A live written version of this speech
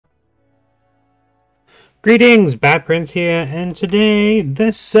Greetings, Batprince here, and today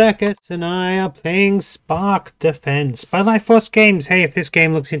the Circus and I are playing Spark Defense by Life Force Games. Hey, if this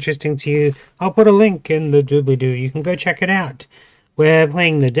game looks interesting to you, I'll put a link in the doobly-doo. You can go check it out. We're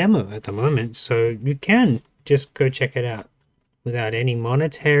playing the demo at the moment, so you can just go check it out without any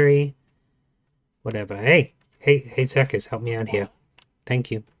monetary whatever. Hey, Circus, help me out here.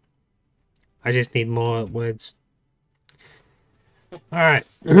 Thank you. I just need more words. Alright.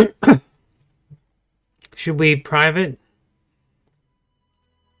 Should we private?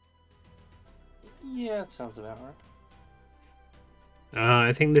 Yeah, it sounds about right.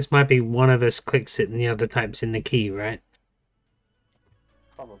 I think this might be one of us clicks it and the other types in the key, right?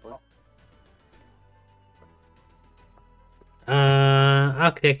 Probably.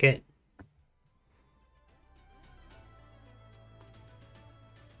 I'll click it.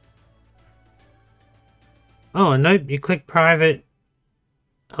 Oh, nope, you click private.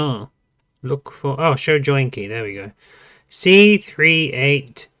 Oh, look for... Oh, show join key. There we go.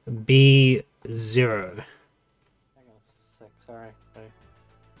 C38B0. Hang on a sec, sorry. I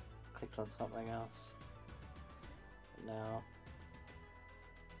clicked on something else. Now.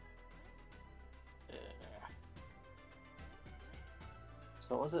 Yeah.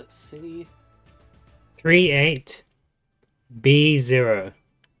 So what was it? C? 38B0.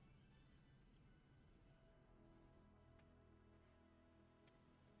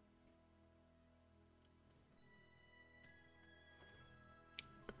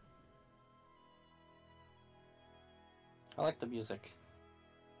 I like the music.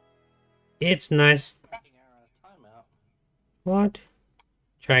 It's nice. Timeout. What?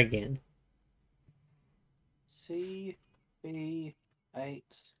 Try again. CB8.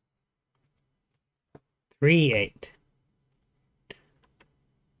 38.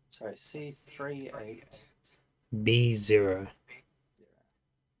 Sorry, C38. B0.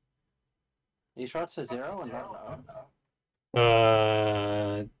 You sure it's a 0 and not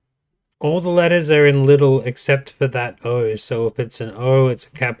Uh... All the letters are in little except for that O, so if it's an O, it's a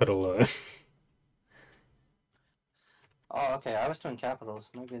capital O. Oh, okay, I was doing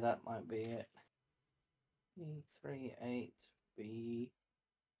capitals. Maybe that might be it. C38B0.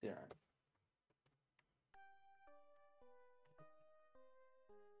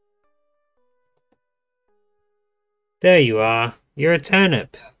 There you are. You're a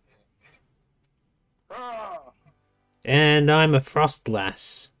turnip. Oh! And I'm a frost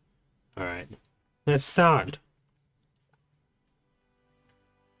lass. Alright. Let's start.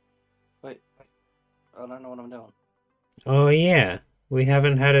 Wait. I don't know what I'm doing. Oh yeah. We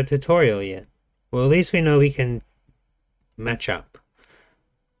haven't had a tutorial yet. Well, at least we know we can match up.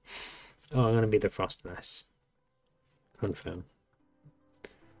 Oh, I'm gonna be the frost lass. Confirm.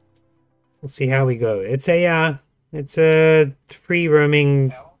 We'll see how we go. It's a free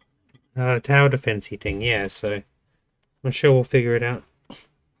roaming tower defensey thing, yeah, so I'm sure we'll figure it out.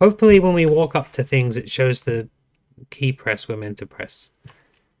 Hopefully when we walk up to things it shows the key press we're meant to press.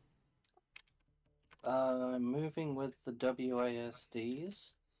 Moving with the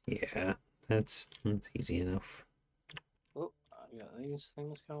WASDs. Yeah, that's easy enough. Oh, I got these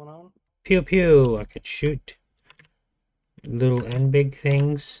things going on. Pew pew, I can shoot. Little and big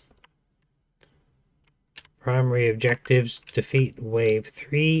things. Primary objectives, defeat wave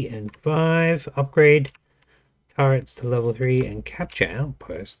 3 and 5, upgrade turrets to level 3 and capture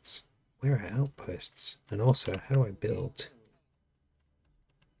outposts. Where are outposts? And also, how do I build?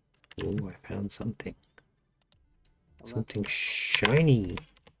 Ooh, I found something. Something shiny.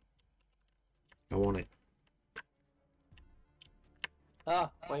 I want it.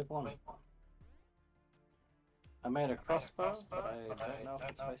 Ah, wave 1. I made a crossbow, but I don't know if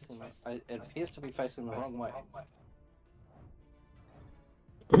it's facing me. It appears to be facing the wrong way.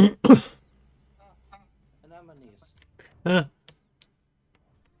 Anemones. Ah,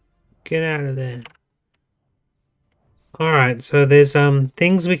 get out of there. Alright, so there's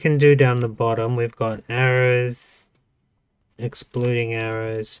things we can do down the bottom. We've got arrows, exploding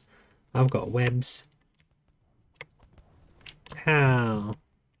arrows. I've got webs. How?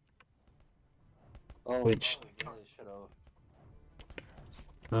 Oh, Which really should've.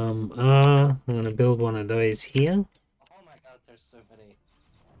 I'm gonna build one of those here. Oh my god, there's so many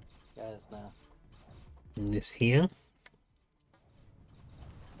guys now. And this here.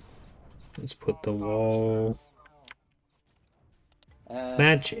 Let's put the wall.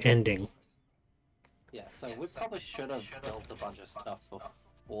 Match ending. Yeah, so we probably should have built a bunch of stuff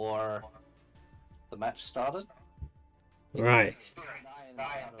before the match started. Right. 9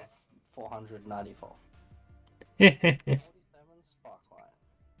 out of 494. 47 sparkline.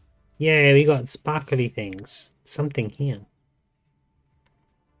 Yeah, we got sparkly things. Something here.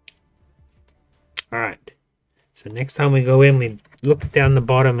 Alright. So next time we go in, we look down the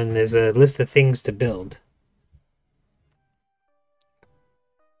bottom and there's a list of things to build.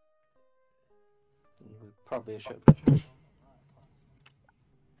 We probably should.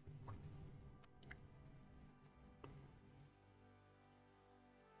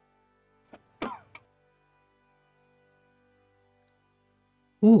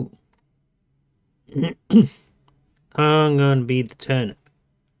 Ooh. I'm gonna be the turnip.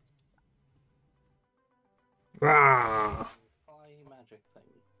 Rah! Magic thing.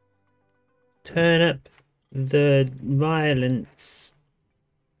 Turnip the violence.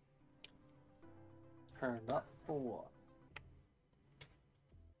 Turn up for what?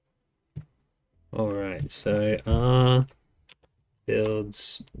 Alright, so R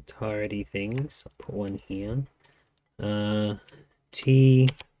builds tidy things. I'll put one here. T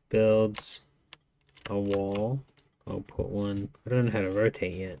builds a wall. I'll put one. I don't know how to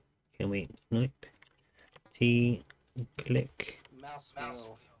rotate yet. Can we? Nope. T, click. Mouse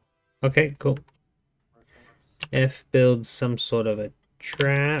wheel. Okay, cool. Rotates. F builds some sort of a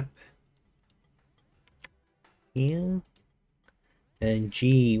trap. Here. And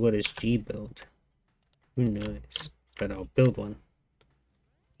G, what does G build? Who knows? But I'll build one.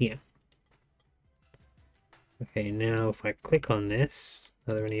 Here. Okay, now if I click on this,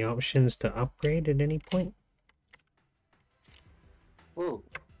 are there any options to upgrade at any point? Ooh.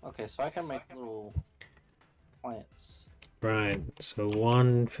 Okay, so I can make little plants. Right, so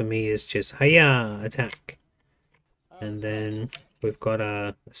one for me is just hiya attack. Oh, And so then we've got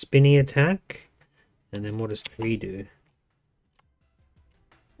a spinny attack. And then what does 3 do?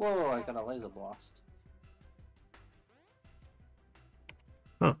 whoa, I got a laser blast.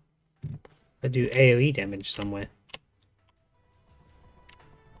 Oh. I do AoE damage somewhere.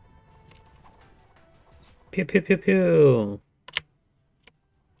 Pew pew pew pew.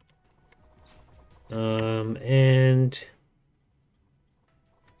 And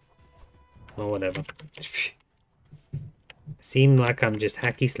oh, whatever. Seem like I'm just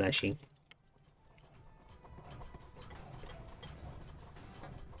hacky slashing.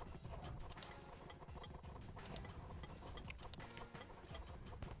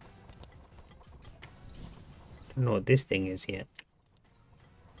 Don't know what this thing is yet.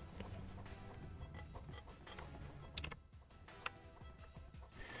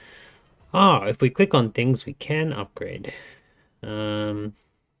 Ah, if we click on things, we can upgrade. That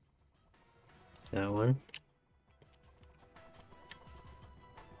one.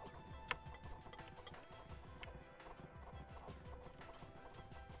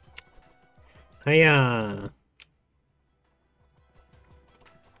 Hiya!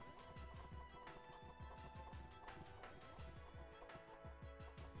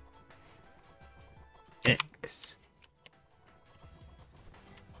 X.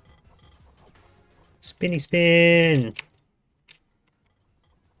 Spinny spin!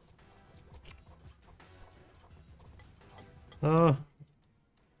 Oh.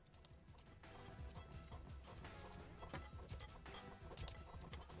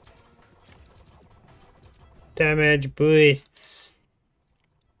 Damage boosts.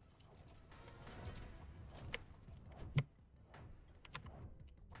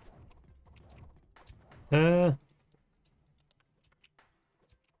 Uh.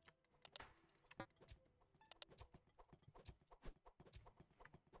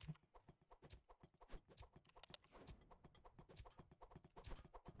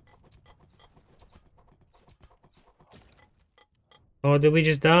 Oh, did we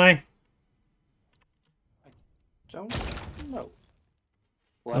just die? Don't know.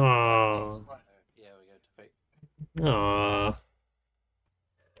 What? Oh. Yeah, we go to fake. Aw.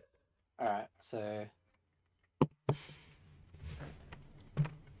 Alright, so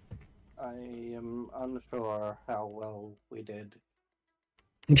I am unsure how well we did.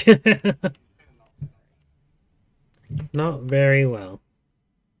 Not very well.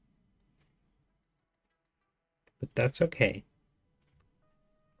 But that's okay.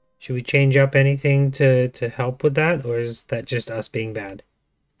 Should we change up anything to help with that, or is that just us being bad?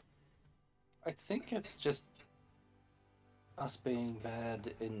 I think it's just us being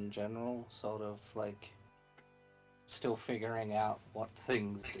bad in general, sort of like still figuring out what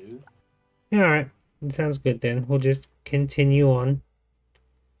things do. Yeah, alright. That sounds good then. We'll just continue on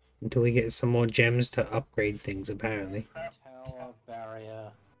until we get some more gems to upgrade things, apparently. Tower,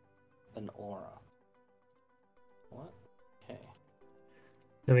 barrier, and aura. What? Okay.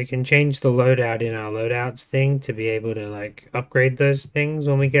 And we can change the loadout in our loadouts thing to be able to, like, upgrade those things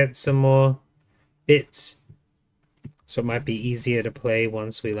when we get some more bits. So it might be easier to play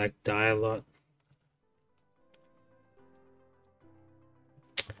once we, like, die a lot.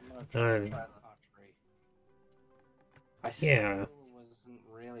 I'm gonna try archery. I Yeah. still wasn't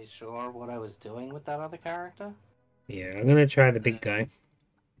really sure what I was doing with that other character. Yeah, I'm gonna try the big guy.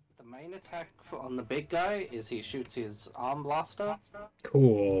 The main attack on the big guy is he shoots his arm blaster.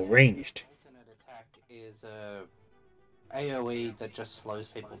 Cool, And his ranged. alternate attack is a AoE that just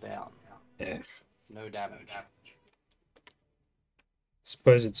slows people down. Yeah. No damage.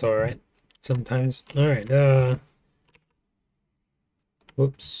 Suppose it's alright. Sometimes. Alright,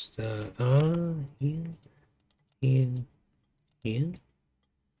 whoops. Here, here, here.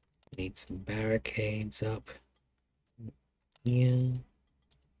 Need some barricades up. Here,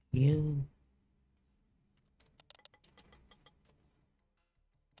 here.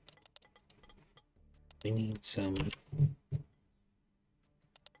 We need some.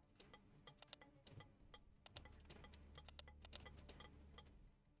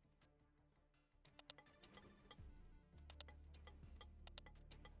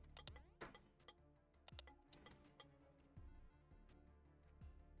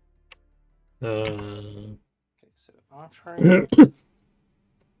 Okay, so archery.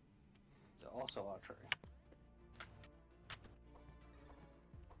 Also archery.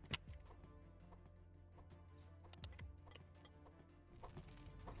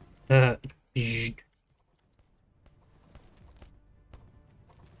 Bzzzt.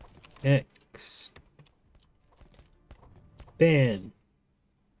 X. Bam.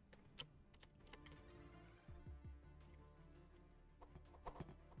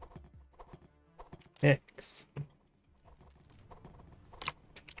 X.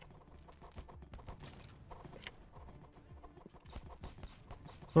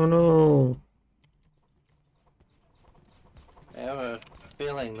 Oh no. I have a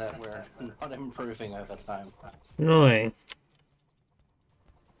feeling that we're not improving over time. Annoying.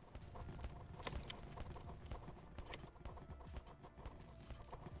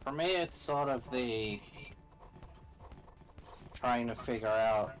 For me, it's sort of the trying to figure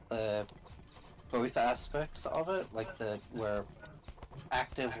out the both aspects of it, like we're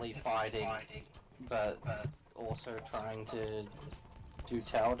actively fighting, but also trying to do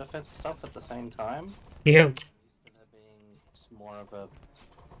tower defense stuff at the same time. Yep. Instead of being more of a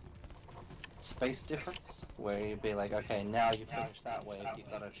space difference, where you'd be like, okay, now you finish that wave, you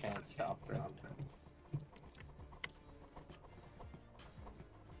got a chance to upgrade.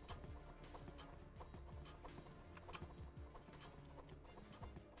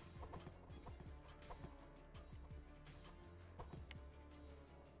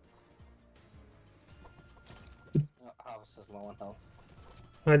 Harvest is low on health.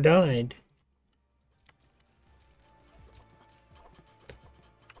 I died.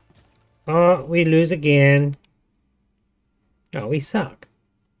 Oh, we lose again. Oh, we suck.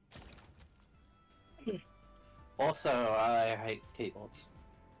 Also, I hate keyboards.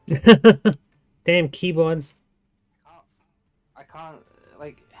 Damn keyboards. I can't,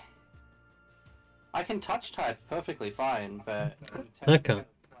 like, I can touch type perfectly fine, but in I terms can't. of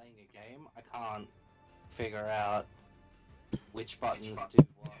playing a game, I can't figure out which buttons do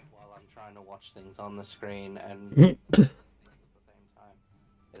what while I'm trying to watch things on the screen and things at the same time.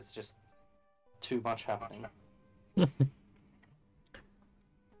 It's just too much happening.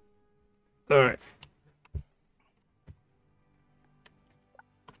 Alright.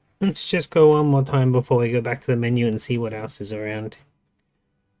 Let's just go one more time before we go back to the menu and see what else is around.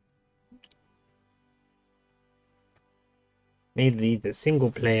 Maybe the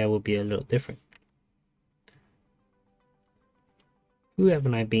single player will be a little different. Who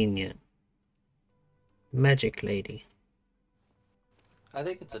haven't I been yet? Magic Lady. I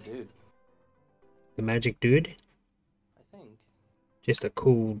think it's a dude. The Magic Dude? I think. Just a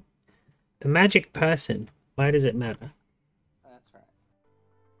cool... The Magic Person. Why does it matter? That's right.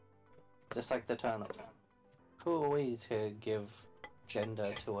 Just like the turnip. Who are we to give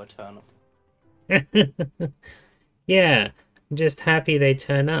gender to a turnip? Yeah, I'm just happy they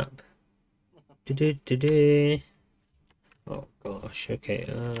turn up. Do-do-do-do. Oh gosh, okay.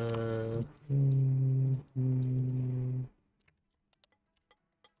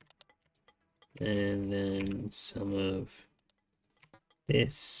 And then some of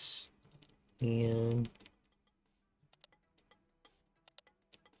this. And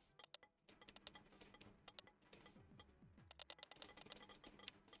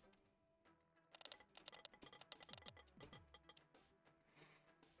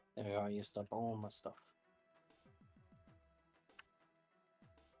There we go, I used up all my stuff.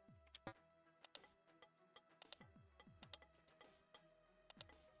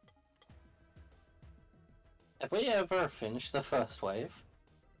 Have we ever finished the first wave?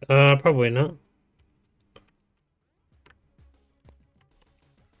 probably not.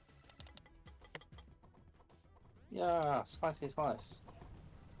 Yeah, slicey slice.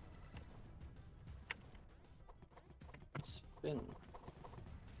 Spin.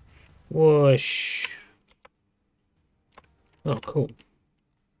 Whoosh. Oh, cool.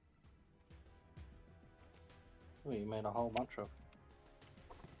 Oh, you made a whole bunch of.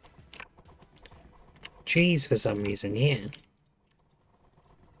 Cheese for some reason, yeah.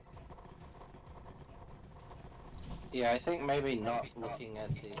 Yeah, I think maybe not looking at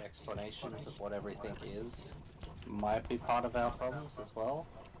the explanations of what everything is might be part of our problems as well.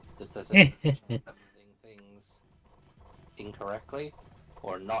 Because there's a chance that we're using things incorrectly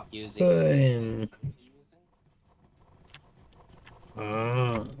or not using things we should be using.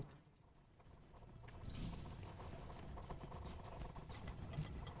 Ah.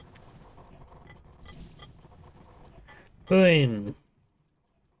 Boom.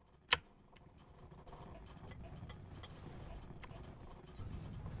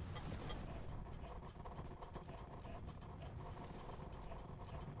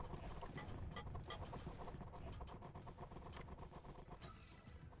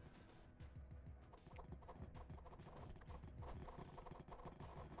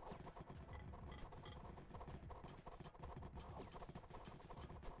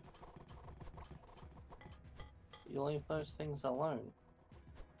 You leave those things alone.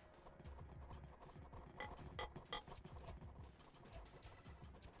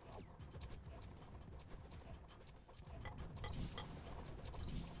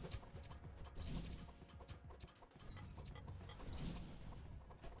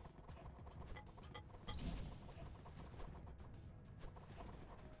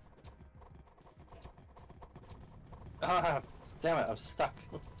 Ah, damn it, I'm stuck.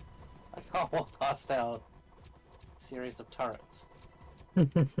 I can't walk past our series of turrets.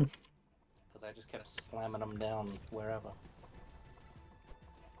 Because I just kept slamming them down wherever.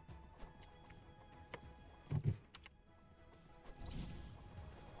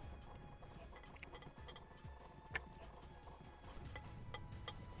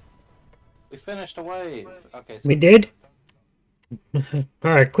 We finished a wave! Okay, so We did?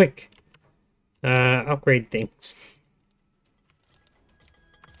 Alright, quick. Upgrade things.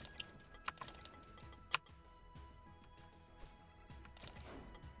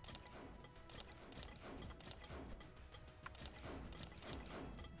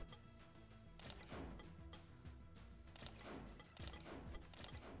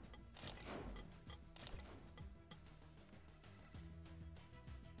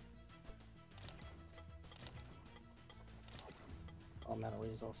 amount of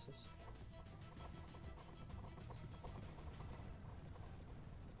resources.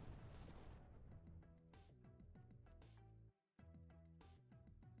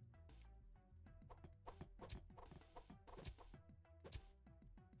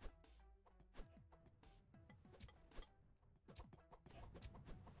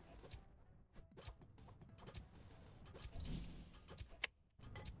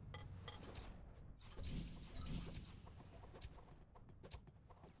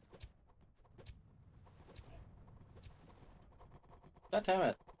 God damn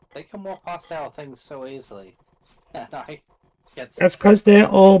it. They can walk past our things so easily. And I get That's because they're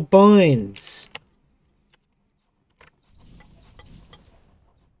all binds.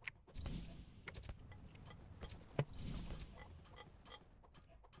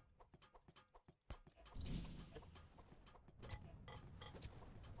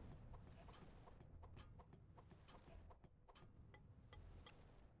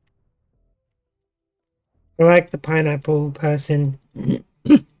 I like the pineapple person.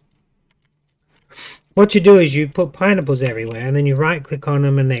 What you do is you put pineapples everywhere and then you right click on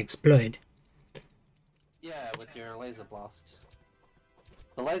them and they explode. Yeah, with your laser blast.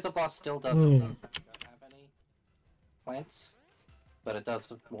 The laser blast still doesn't don't have any plants, but it does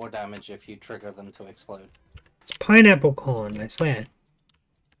more damage if you trigger them to explode. It's pineapple corn, I swear.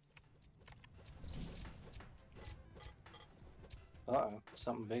 Uh-oh,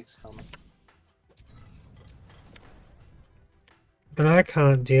 something big's coming. But I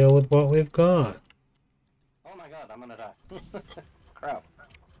can't deal with what we've got. Oh my god, I'm gonna die. Crap.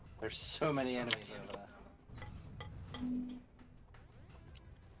 There's so many enemies over there.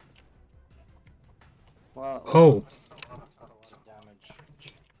 Well, Oh. a lot of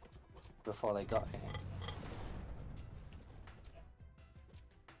damage before they got here.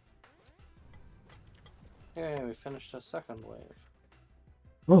 Yeah, we finished a second wave.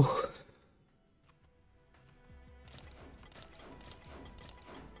 Oh.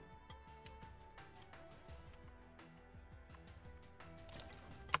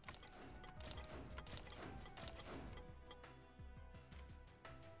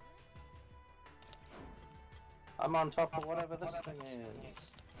 I'm on top of whatever this thing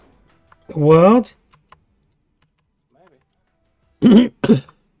is. World? Maybe.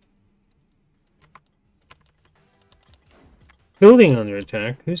 Building under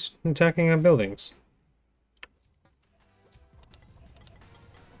attack? Who's attacking our buildings?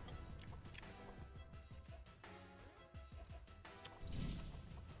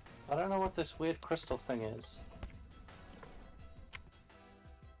 I don't know what this weird crystal thing is.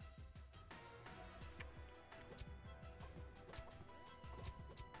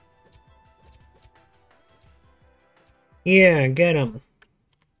 Yeah, get him.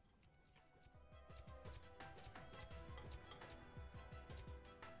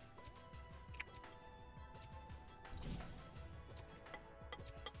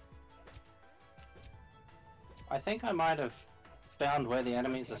 I think I might have found where the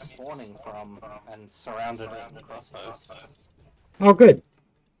enemies are spawning from and surrounded it with crossbows. Oh, good.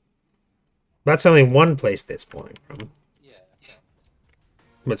 That's only one place they're spawning from. Yeah.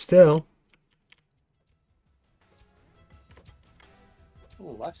 But still.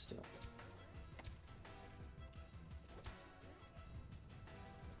 Ooh, lifesteal.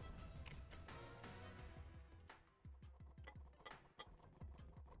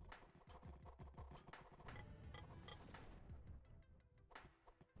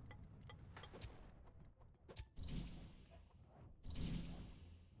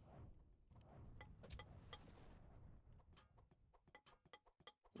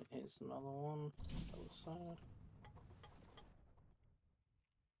 Here's another one. Other side.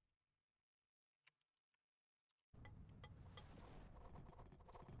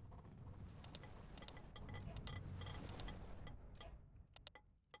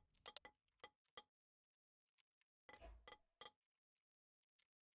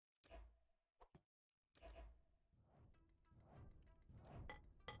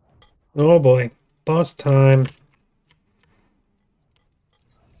 Oh boy. Boss time.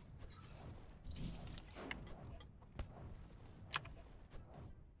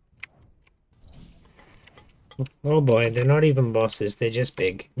 Oh boy, they're not even bosses, they're just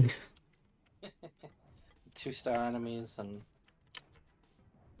big. 2-star enemies and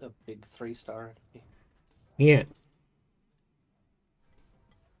a big 3-star enemy. Yeah.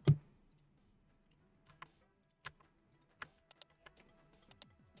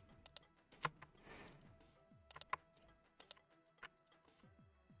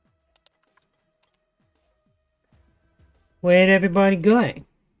 Where'd everybody go?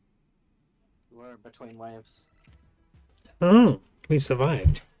 We're between waves. Oh, we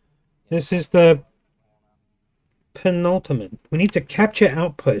survived. This is the penultimate. We need to capture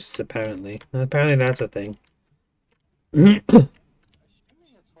outposts, apparently. Apparently that's a thing. Assuming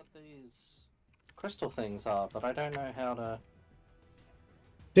it's what these crystal things are, but I don't know how to...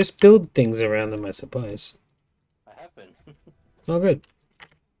 Just build things around them, I suppose. I have been. Oh, good.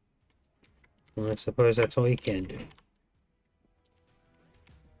 Well, I suppose that's all you can do.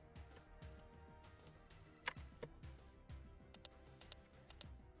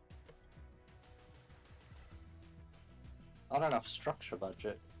 Not enough structure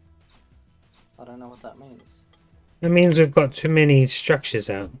budget. I don't know what that means. That means we've got too many structures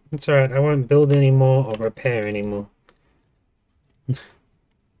out. It's alright, I won't build anymore or repair anymore.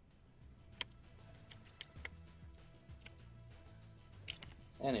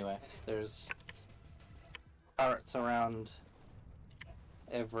 Anyway, there's turrets around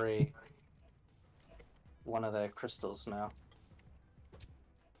every one of their crystals now.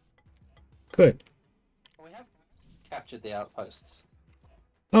 Good. We have captured the outposts.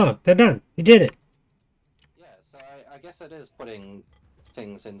 Oh, they're done. You did it. Yeah, so I guess it is putting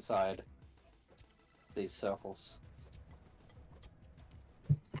things inside these circles.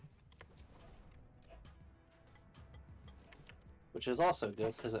 Which is also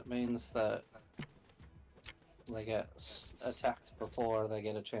good, because it means that they get attacked before they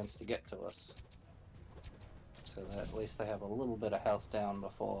get a chance to get to us. So that at least they have a little bit of health down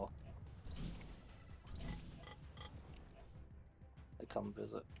before they come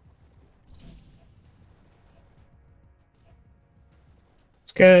visit.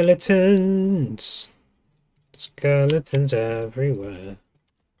 Skeletons. Skeletons everywhere.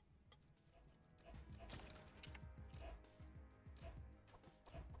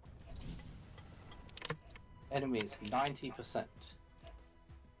 Enemies 90%.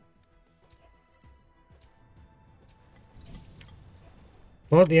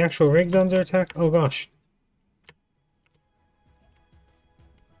 What? The actual rig's under attack? Oh gosh.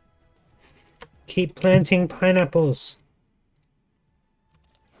 Keep planting pineapples.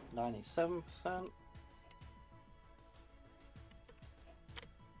 97%.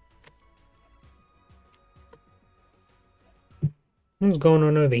 What's going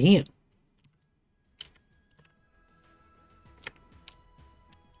on over here?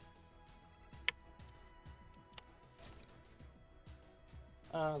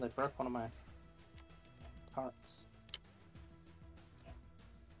 Oh, they broke one of my turrets.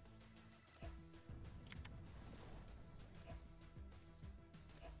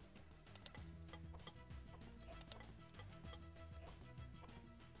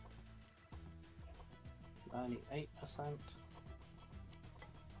 %.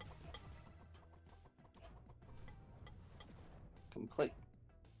 Complete.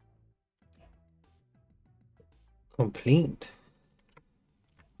 Complete.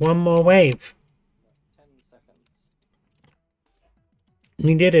 One more wave. 10 seconds.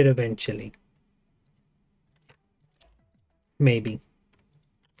 We did it eventually. Maybe.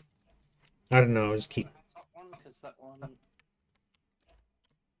 I don't know, I'll just keep... Top one, because that one, I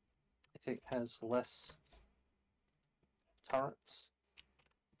think, has less turrets.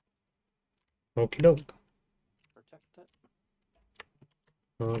 Okie doke. Protect it.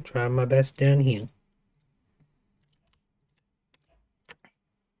 I'll try my best down here.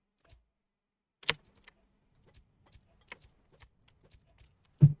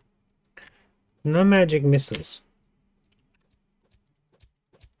 No magic missiles.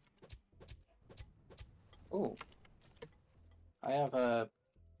 Ooh. I have a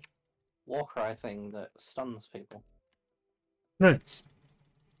war cry thing that stuns people. Nice.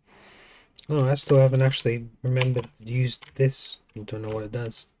 Oh, I still haven't actually remembered to use this. I don't know what it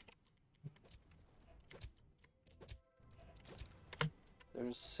does.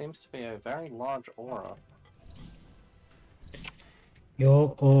 There seems to be a very large aura.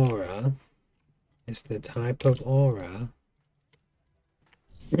 Your aura is the type of aura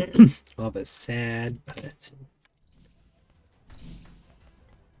of a sad person.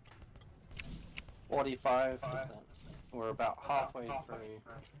 45%. We're about halfway through.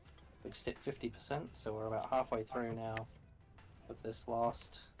 We just hit 50%, so we're about halfway through now of this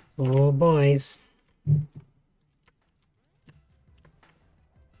last. Oh, boys.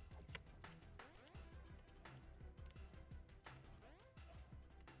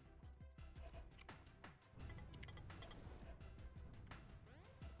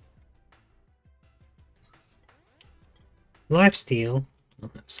 Lifesteal.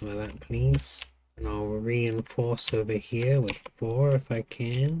 I'll have some of that, please. And I'll reinforce over here with 4 if I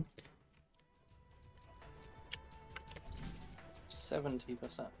can.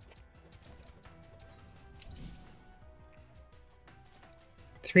 70%.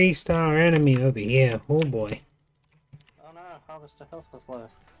 3-star enemy over here. Oh boy. Oh no, Harvester health was low.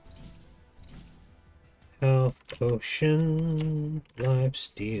 Health potion.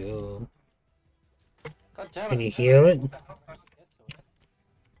 Lifesteal. God damn it. Can you heal it?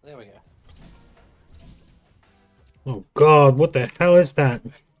 There we go. Oh god, what the hell is that?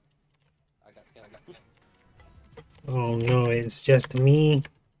 I got killed. Oh no, it's just me.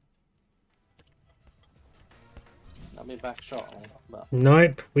 I'll be back shortly, but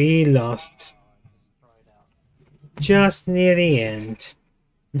Nope, we lost. Just near the end.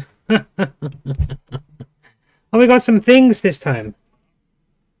 Oh, we got some things this time.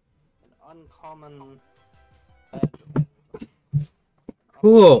 an uncommon badge.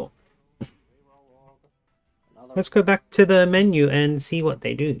 Cool. Reroll orb. Another Let's go back to the menu and see what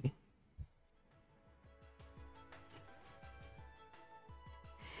they do.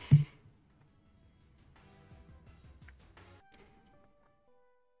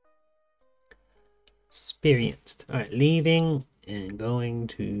 Experienced. Alright, leaving and going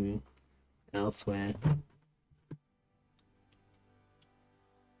to elsewhere.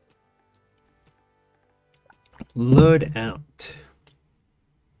 Load out.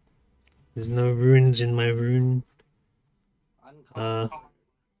 There's no runes in my rune. uncommon.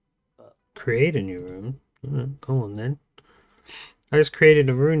 But Create a new rune. Go on then. I just created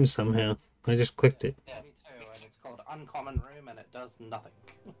a rune somehow. I just clicked it. yeah, me too, and it's called Uncommon Room and it does nothing.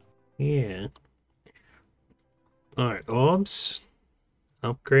 Yeah. Alright, orbs.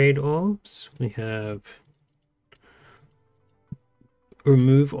 Upgrade orbs. We have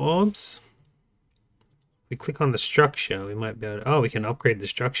remove orbs. We click on the structure, we might be able to... Oh, we can upgrade the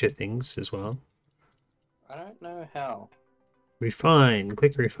structure things as well. I don't know how. Refine.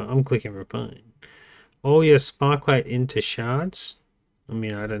 Click refine. I'm clicking refine. All your sparklight into shards. I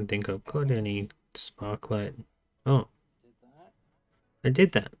mean, I don't think I've got any sparklight. Oh, Did that? I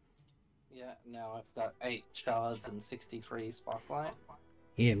did that. Yeah, now I've got 8 shards and 63 sparklight.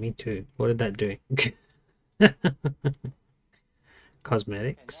 Yeah, me too. What did that do?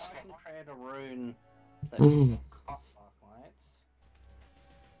 Cosmetics. Okay, now I can create a rune that Ooh. makes sparklights.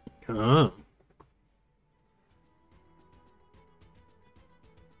 Oh.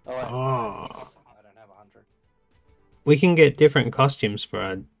 we can get different costumes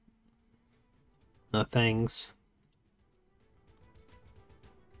for our things.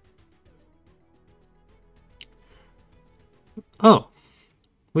 Oh,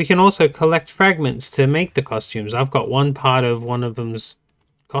 we can also collect fragments to make the costumes. I've got one part of one of them's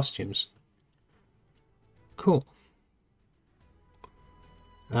costumes. Cool.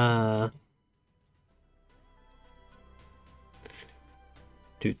 So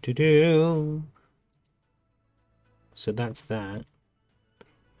that's that.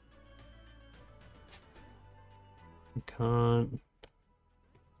 We can't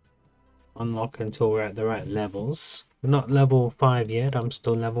unlock until we're at the right levels. We're not level 5 yet. I'm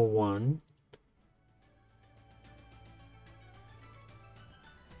still level 1.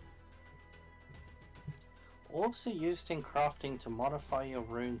 Also used in crafting to modify your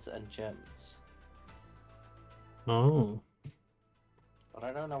runes and gems. Oh. But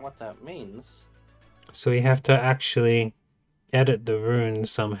I don't know what that means. So we have to actually edit the rune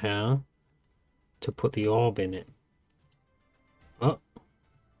somehow to put the orb in it. Oh.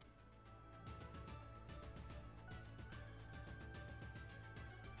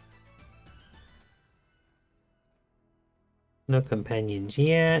 No companions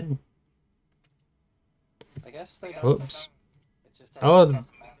yet. I guess they don't. Oops. It just Oh. doesn't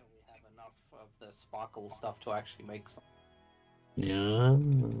matter we have enough of the sparkle stuff to actually make something. Yeah.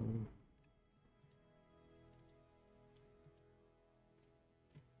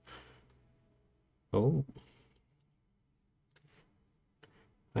 Oh.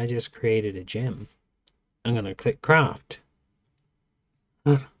 I just created a gem. I'm gonna click craft.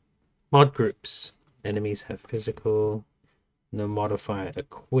 Mod groups. Enemies have physical. No modifier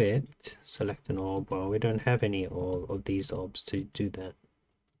equipped. Select an orb. Well, we don't have any orb of these orbs to do that.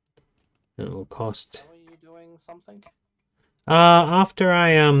 And it will cost. How are you doing something? After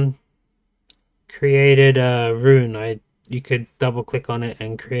I created a rune, you could double click on it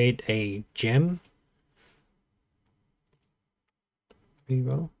and create a gem.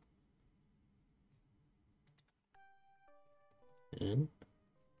 Reroll. And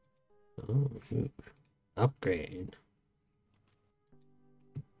upgrade.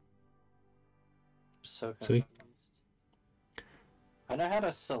 So So I know how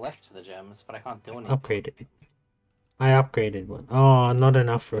to select the gems, but I can't do anything. Upgraded. I upgraded one. Oh, not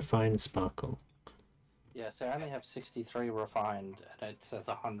enough refined sparkle. Yeah, so I only have 63 refined, and it says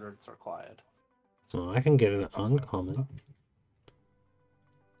 100's required. So I can get an uncommon.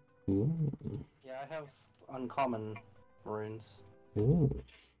 Ooh. Yeah, I have uncommon runes. Ooh.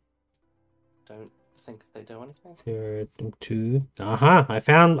 Don't think they do anything. 0, 2. Aha!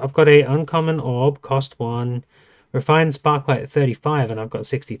 I've got a uncommon orb, cost 1. Refined sparklight at 35, and I've got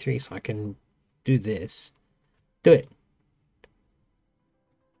 63, so I can do this. Do it.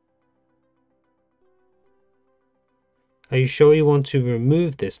 Are you sure you want to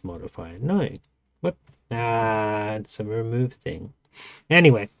remove this modifier? No. What? Ah, it's a remove thing.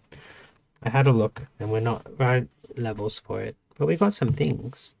 Anyway, I had a look, and we're not right levels for it. But we got some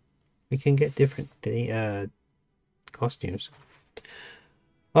things. We can get different costumes.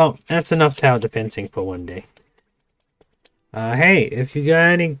 Well, that's enough tower defensing for one day. Hey, if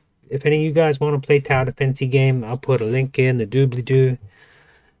any of you guys want to play tower defensing game, I'll put a link in the doobly-doo.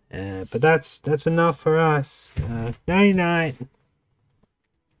 But that's enough for us. Night night.